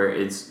 to where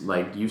it's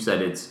like you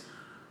said, it's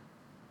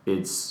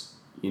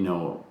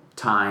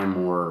time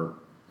or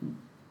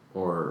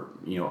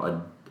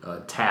a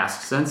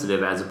task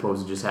sensitive, as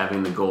opposed to just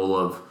having the goal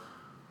of,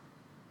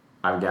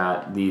 I've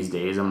got these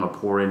days, I'm gonna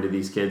pour into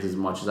these kids as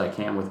much as I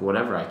can with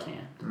whatever I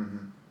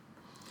can.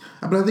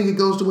 But I think it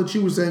goes to what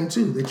you were saying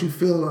too, that you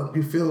feel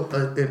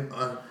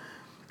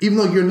even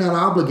though you're not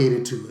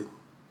obligated to it,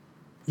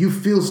 you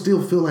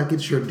still feel like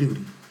it's your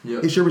duty.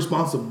 Yep. It's your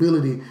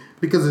responsibility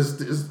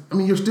because I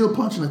mean, you're still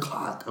punching the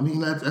clock.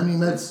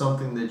 That's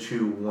something that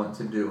you want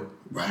to do.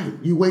 Right.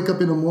 You wake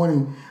up in the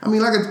morning. I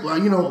mean,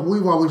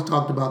 we've always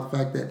talked about the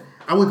fact that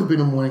I wake up in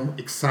the morning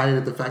excited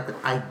at the fact that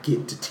I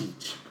get to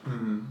teach.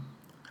 Mm-hmm.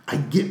 I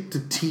get to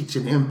teach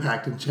and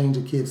impact and change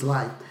a kid's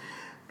life.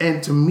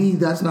 And to me,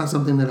 that's not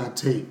something that I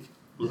take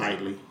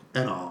lightly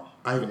at all.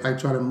 I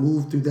try to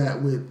move through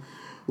that with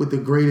the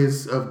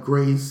greatest of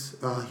grace,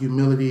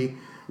 humility,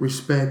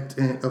 respect,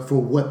 and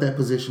for what that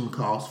position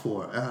calls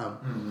for.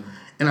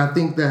 And I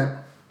think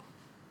that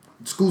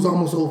school's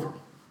almost over.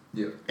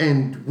 Yeah.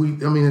 And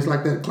it's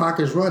like that clock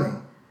is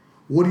running.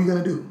 What are you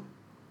going to do?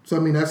 So,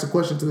 that's a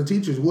question to the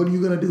teachers. What are you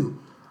going to do?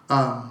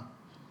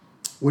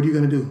 What are you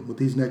going to do with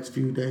these next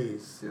few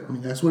days? Yeah.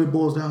 That's what it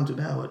boils down to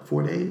now.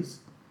 4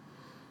 days?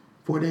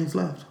 4 days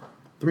left.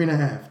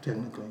 3.5,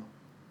 technically.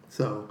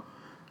 So,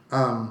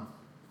 all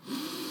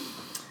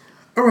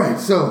right,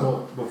 so.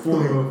 Well, before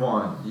we move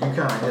on, you kind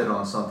of hit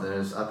on something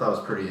I thought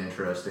was pretty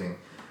interesting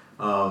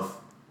of,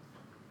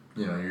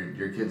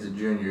 your kid's a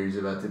junior, he's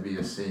about to be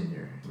a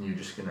senior, and you're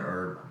just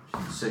or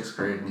sixth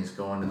grade and he's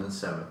going into the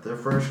seventh. They're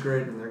first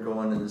grade and they're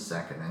going into the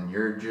second, and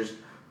you're just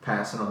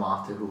passing them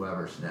off to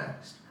whoever's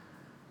next,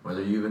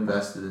 whether you've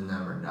invested in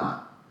them or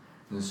not.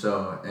 And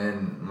so,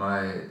 in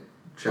my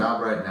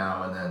job right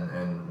now,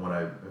 and when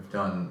I've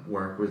done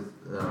work with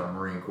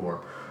Marine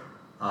Corps,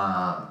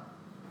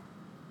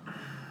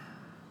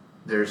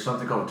 there's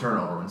something called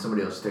turnover when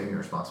somebody else is taking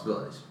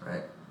responsibilities,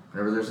 right?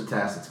 Whenever there's a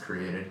task that's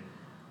created,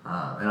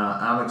 and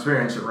I'm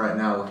experiencing it right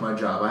now with my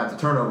job, I have to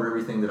turn over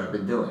everything that I've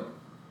been doing.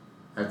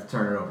 I have to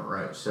turn it over,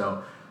 right?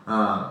 So,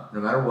 no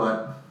matter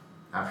what,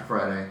 after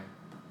Friday,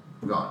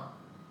 I'm gone.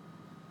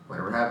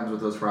 Whatever happens with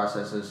those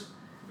processes,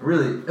 it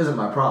really isn't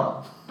my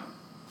problem,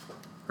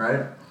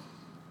 right?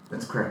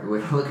 That's the correct way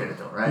to look at it,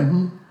 though, right?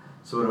 Mm-hmm.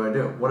 So what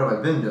do? What have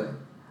I been doing?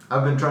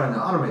 I've been trying to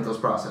automate those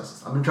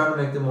processes. I've been trying to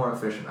make them more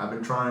efficient. I've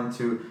been trying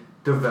to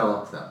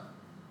develop them,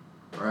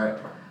 right?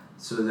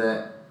 So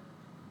that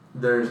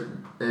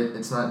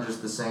it's not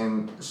just the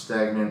same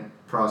stagnant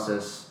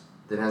process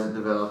that hasn't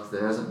developed,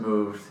 that hasn't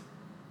moved,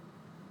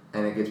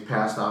 and it gets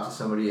passed off to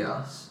somebody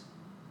else,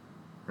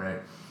 right?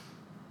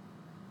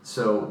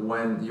 So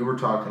when you were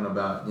talking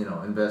about,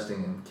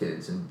 investing in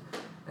kids and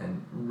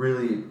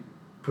really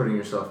putting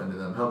yourself into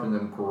them, helping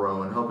them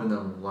grow and helping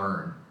them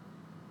learn,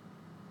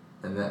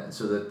 and that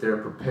so that they're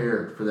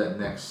prepared for that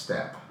next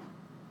step.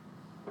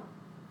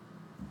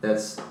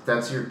 That's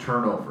your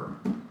turnover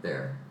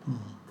there. Mm-hmm.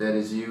 That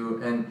is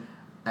you,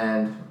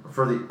 and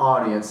for the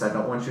audience, I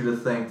don't want you to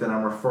think that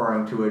I'm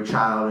referring to a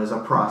child as a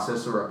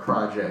process or a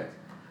project,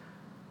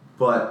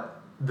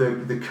 but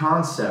the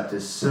concept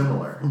is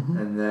similar,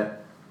 and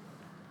that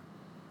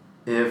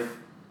if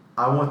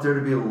I want there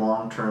to be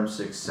long-term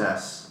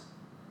success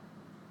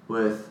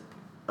with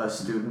a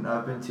student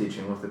I've been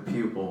teaching, with a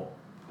pupil,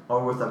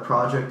 or with a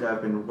project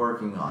I've been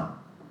working on,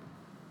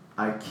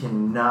 I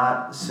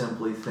cannot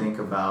simply think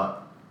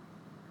about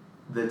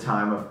the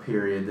time of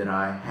period that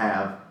I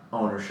have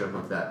ownership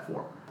of that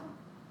for.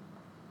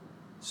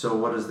 So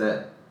what does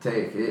that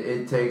take?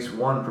 It takes,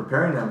 one,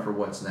 preparing them for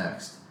what's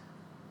next,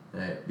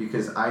 right?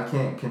 Because I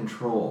can't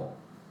control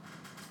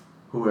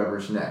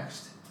whoever's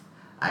next.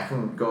 I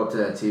can go up to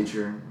that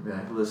teacher and be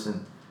like,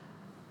 listen,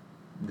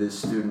 this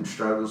student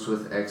struggles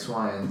with X,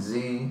 Y, and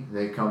Z.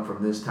 They come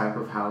from this type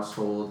of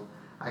household.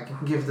 I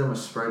can give them a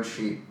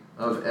spreadsheet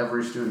of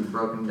every student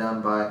broken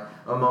down by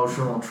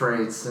emotional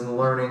traits and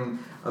learning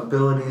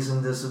abilities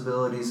and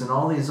disabilities and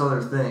all these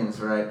other things,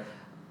 right?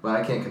 But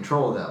I can't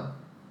control them.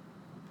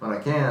 What I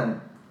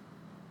can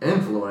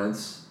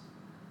influence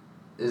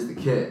is the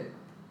kid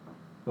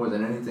more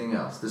than anything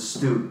else, the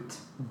student,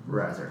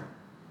 rather.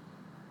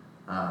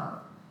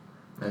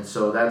 And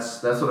so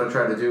that's what I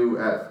try to do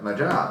at my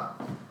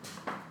job.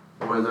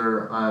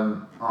 Whether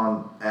I'm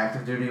on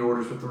active duty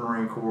orders with the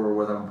Marine Corps or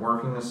whether I'm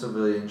working a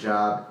civilian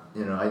job,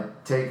 I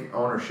take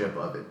ownership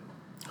of it.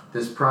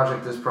 This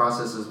project, this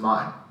process is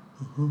mine.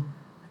 Mm-hmm.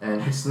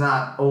 And it's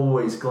not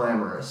always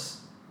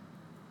glamorous.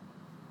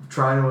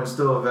 Trying to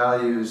instill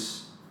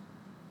values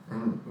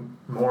and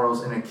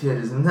morals in a kid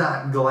is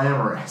not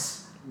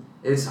glamorous.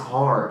 It's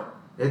hard.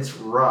 It's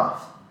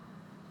rough.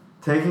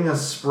 Taking a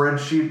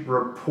spreadsheet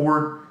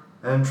report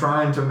and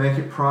trying to make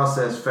it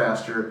process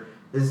faster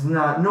is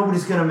not...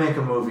 Nobody's going to make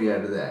a movie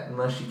out of that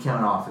unless you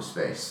count Office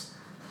Space.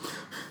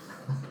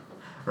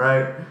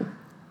 Right?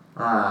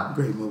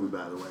 Great movie,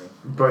 by the way.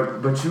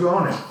 But you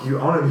own it. You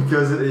own it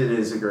because it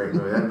is a great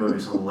movie. That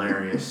movie's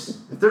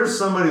hilarious. If there's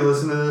somebody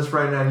listening to this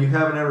right now and you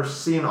haven't ever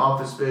seen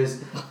Office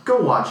Space,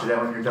 go watch it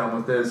out when you're done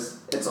with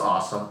this. It's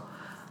awesome.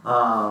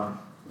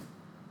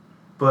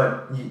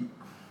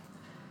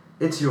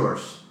 It's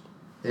yours.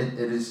 It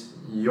is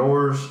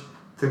yours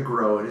to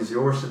grow. It is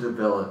yours to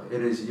develop.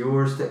 It is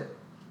yours to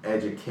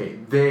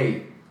educate.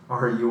 They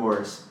are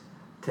yours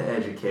to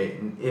educate.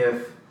 And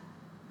if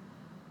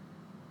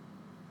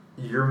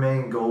your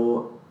main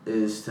goal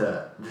is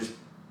to just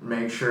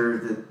make sure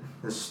that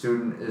the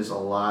student is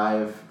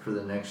alive for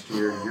the next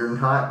year, you're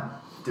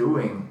not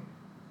doing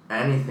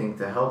anything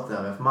to help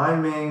them. If my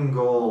main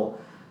goal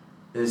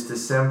is to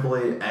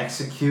simply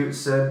execute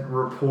said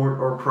report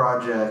or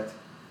project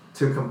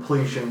to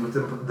completion with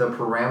the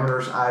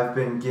parameters I've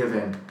been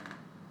given.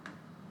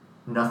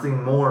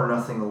 Nothing more,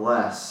 nothing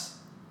less.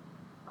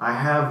 I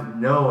have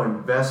no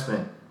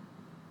investment,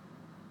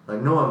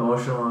 like no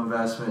emotional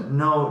investment,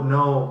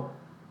 no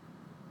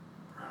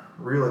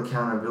real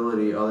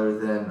accountability other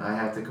than I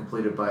have to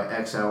complete it by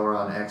X hour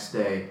on X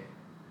day.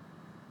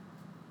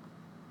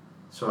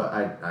 So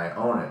I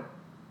own it.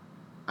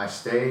 I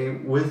stay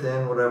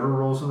within whatever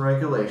rules and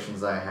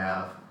regulations I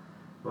have,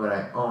 but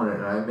I own it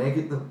and I make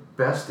it the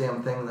best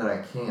damn thing that I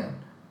can.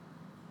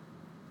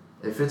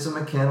 If it's a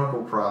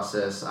mechanical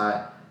process,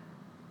 I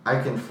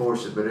can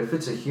force it, but if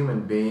it's a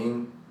human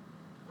being,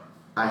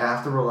 I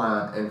have to rely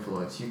on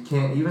influence. You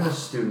can't, even a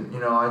student,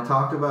 I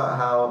talked about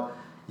how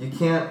you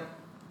can't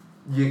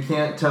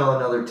tell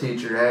another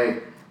teacher,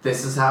 hey,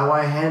 this is how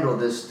I handle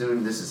this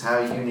student, this is how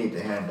you need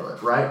to handle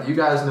it, right? You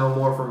guys know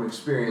more from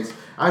experience.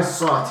 I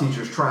saw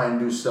teachers try and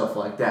do stuff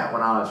like that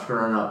when I was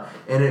growing up,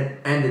 and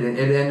it ended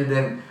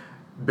in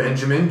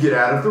Benjamin, get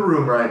out of the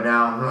room right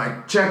now. I'm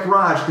like, check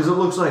Raj, because it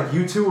looks like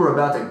you two are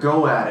about to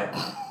go at it.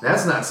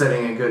 That's not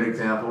setting a good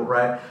example,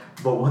 right?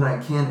 But what I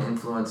can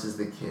influence is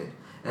the kid.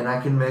 And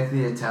I can make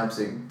the attempts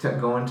to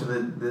go into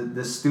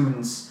the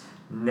student's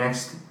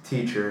next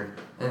teacher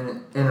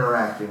and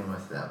interacting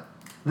with them.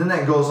 Then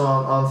that goes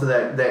on to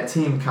that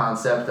team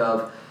concept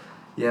of,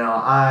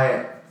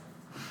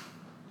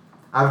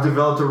 I've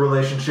developed a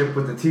relationship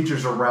with the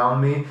teachers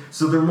around me,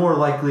 so they're more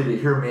likely to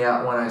hear me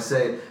out when I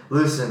say,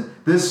 listen,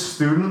 this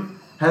student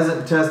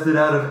hasn't tested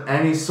out of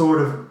any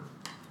sort of,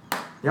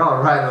 y'all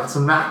are writing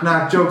some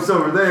knock-knock jokes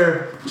over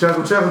there.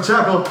 Chuckle, chuckle,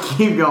 chuckle.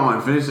 Keep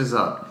going. Finish this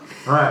up.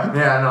 All right.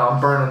 Yeah, no,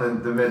 I'm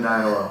burning the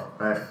midnight oil.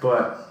 Right.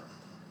 But,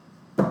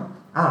 I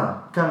don't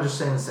know. Kind of just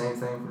saying the same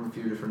thing from a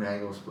few different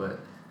angles, but...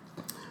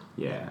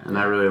 Yeah, and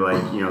I really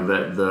like,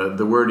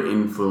 the word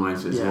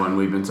influence is one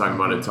we've been talking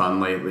about a ton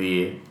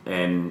lately,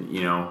 and,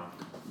 you're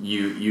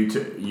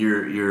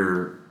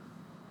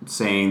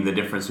saying the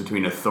difference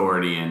between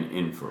authority and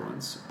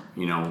influence.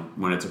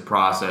 When it's a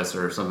process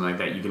or something like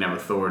that, you can have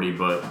authority,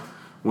 but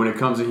when it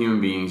comes to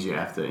human beings, you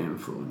have to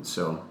influence.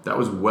 So that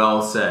was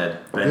well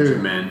said,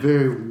 Benjamin.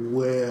 Very, very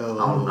well.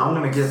 I'm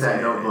going to get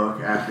that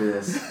notebook after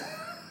this.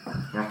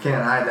 I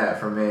can't hide that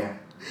from me.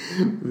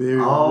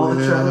 All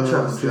the chuckle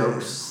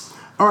jokes.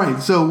 All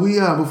right, so we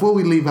before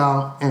we leave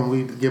out and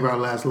we give our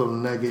last little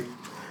nugget.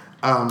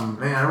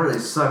 Man, I really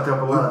sucked up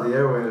a lot of the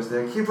airwaves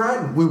there. Keep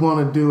writing. We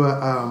want to do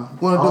a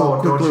quick little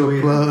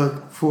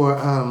plug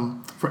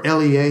for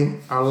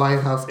LEA, our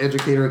Lighthouse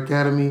Educator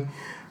Academy.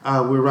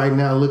 We're right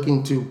now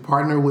looking to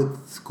partner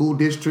with school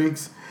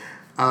districts,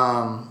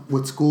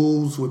 with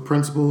schools, with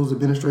principals,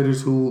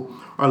 administrators who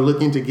are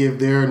looking to give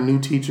their new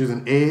teachers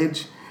an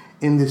edge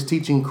in this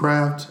teaching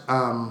craft.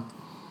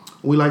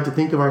 We like to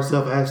think of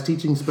ourselves as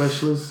teaching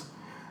specialists.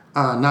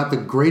 Not the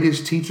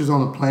greatest teachers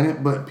on the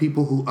planet, but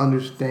people who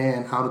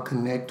understand how to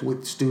connect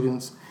with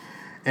students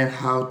and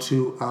how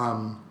to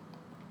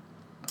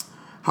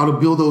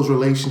build those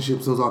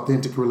relationships, those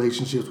authentic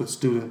relationships with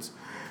students.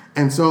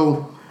 And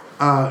so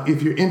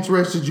if you're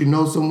interested,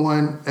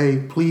 someone,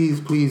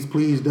 please,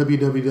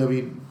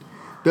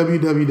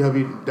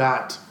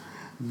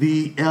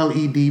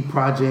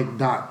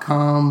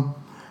 www.theledproject.com.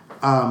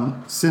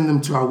 Send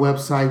them to our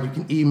website. You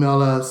can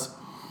email us.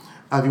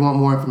 If you want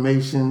more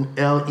information,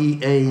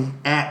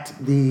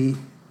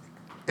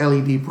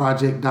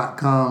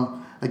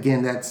 lea@theledproject.com.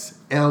 Again, that's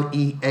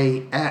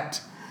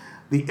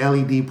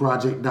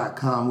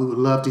lea@theledproject.com. We would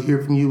love to hear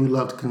from you. We'd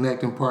love to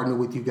connect and partner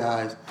with you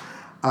guys.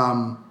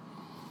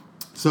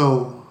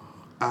 So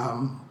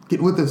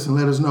get with us and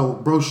let us know.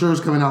 Brochures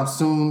coming out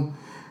soon.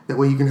 That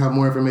way you can have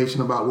more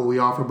information about what we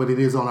offer, but it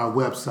is on our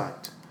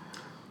website.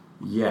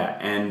 Yeah,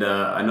 and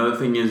another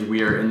thing is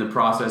we are in the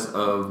process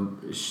of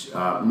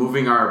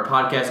moving our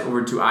podcast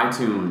over to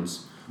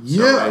iTunes.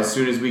 So as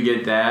soon as we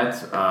get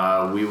that,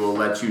 we will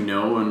let you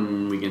know,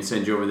 and we can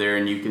send you over there,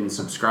 and you can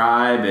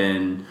subscribe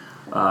and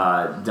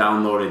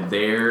download it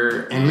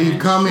there. And leave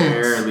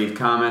comments. Leave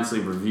comments,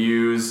 leave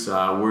reviews.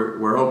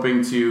 We're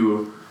hoping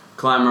to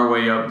climb our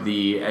way up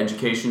the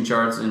education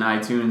charts in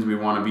iTunes. We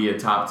want to be a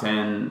top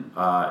 10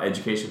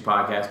 education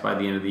podcast by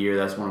the end of the year.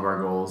 That's one of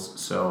our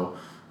goals. So...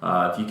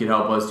 if you could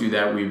help us do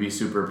that, we'd be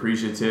super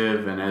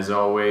appreciative. And as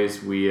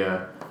always, we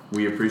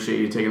appreciate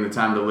you taking the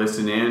time to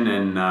listen in.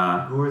 And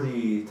who are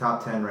the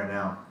top 10 right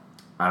now?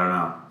 I don't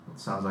know. It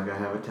sounds like I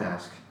have a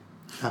task.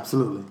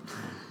 Absolutely.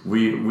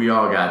 We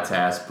all got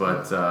tasks,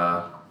 but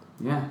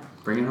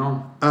bring it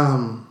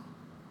home.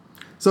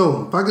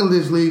 So if I can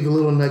just leave a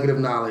little negative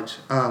knowledge,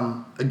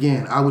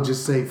 again, I would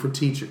just say for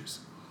teachers,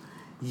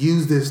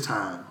 use this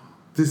time.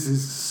 This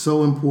is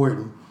so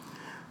important.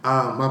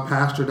 My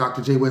pastor,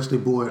 Dr. J. Wesley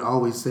Boyd,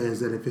 always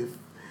says that if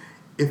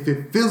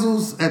it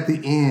fizzles at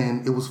the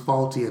end, it was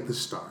faulty at the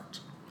start.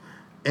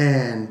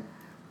 And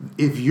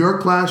if your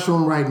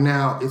classroom right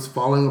now is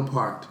falling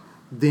apart,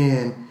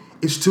 then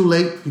it's too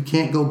late. You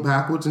can't go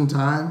backwards in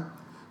time.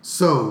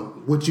 So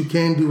what you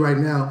can do right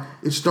now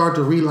is start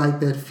to relight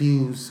that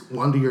fuse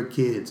under your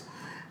kids.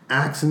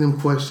 asking them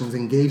questions,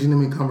 engaging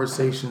them in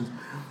conversations,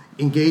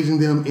 engaging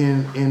them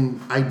in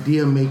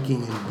idea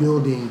making and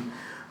building,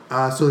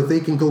 so that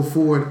they can go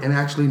forward and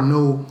actually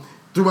know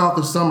throughout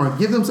the summer.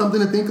 Give them something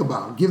to think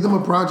about. Give them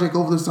a project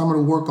over the summer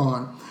to work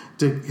on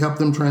to help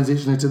them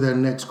transition into their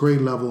next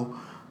grade level,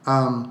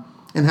 and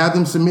have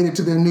them submit it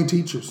to their new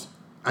teachers.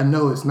 I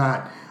know it's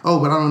not, oh,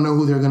 but I don't know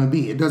who they're going to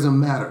be. It doesn't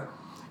matter.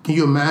 Can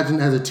you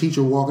imagine as a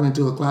teacher walking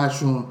into a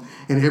classroom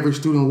and every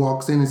student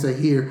walks in and say,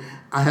 here,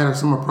 I had a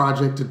summer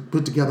project to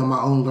put together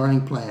my own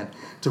learning plan,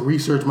 to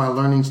research my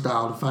learning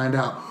style, to find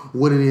out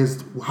what it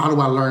is, how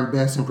do I learn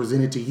best and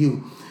present it to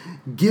you.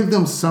 Give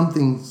them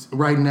something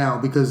right now,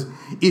 because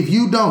if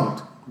you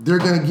don't, they're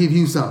going to give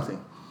you something.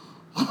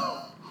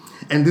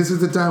 And this is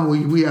the time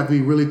where we have to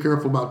be really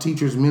careful about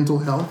teachers' mental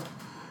health.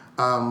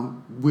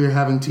 We're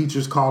having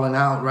teachers calling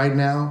out right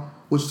now,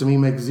 which to me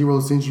makes zero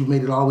sense. You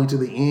made it all the way to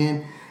the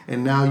end,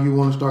 and now you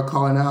want to start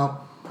calling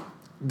out.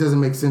 It doesn't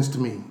make sense to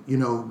me.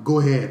 Go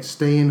ahead,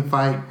 stay in the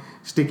fight,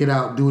 stick it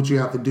out, do what you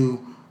have to do.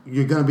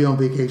 You're going to be on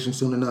vacation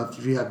soon enough.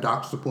 If you have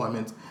doctor's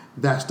appointments,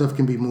 that stuff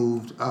can be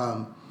moved.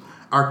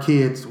 Our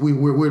kids,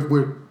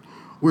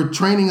 we're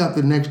training up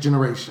the next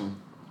generation.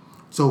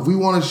 So if we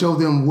want to show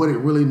them what it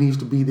really needs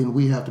to be, then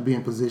we have to be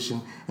in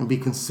position and be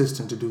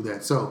consistent to do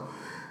that. So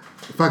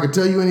if I could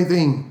tell you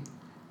anything,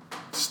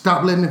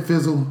 stop letting it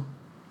fizzle.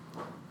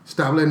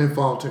 Stop letting it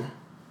falter.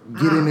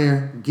 Get in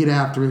there, get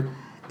after it,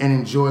 and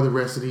enjoy the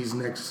rest of these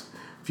next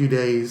few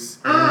days.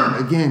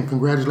 And again,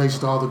 congratulations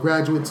to all the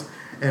graduates,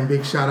 and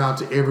big shout out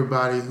to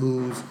everybody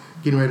who's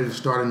getting ready to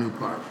start a new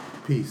part.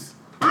 Peace.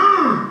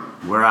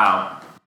 We're out.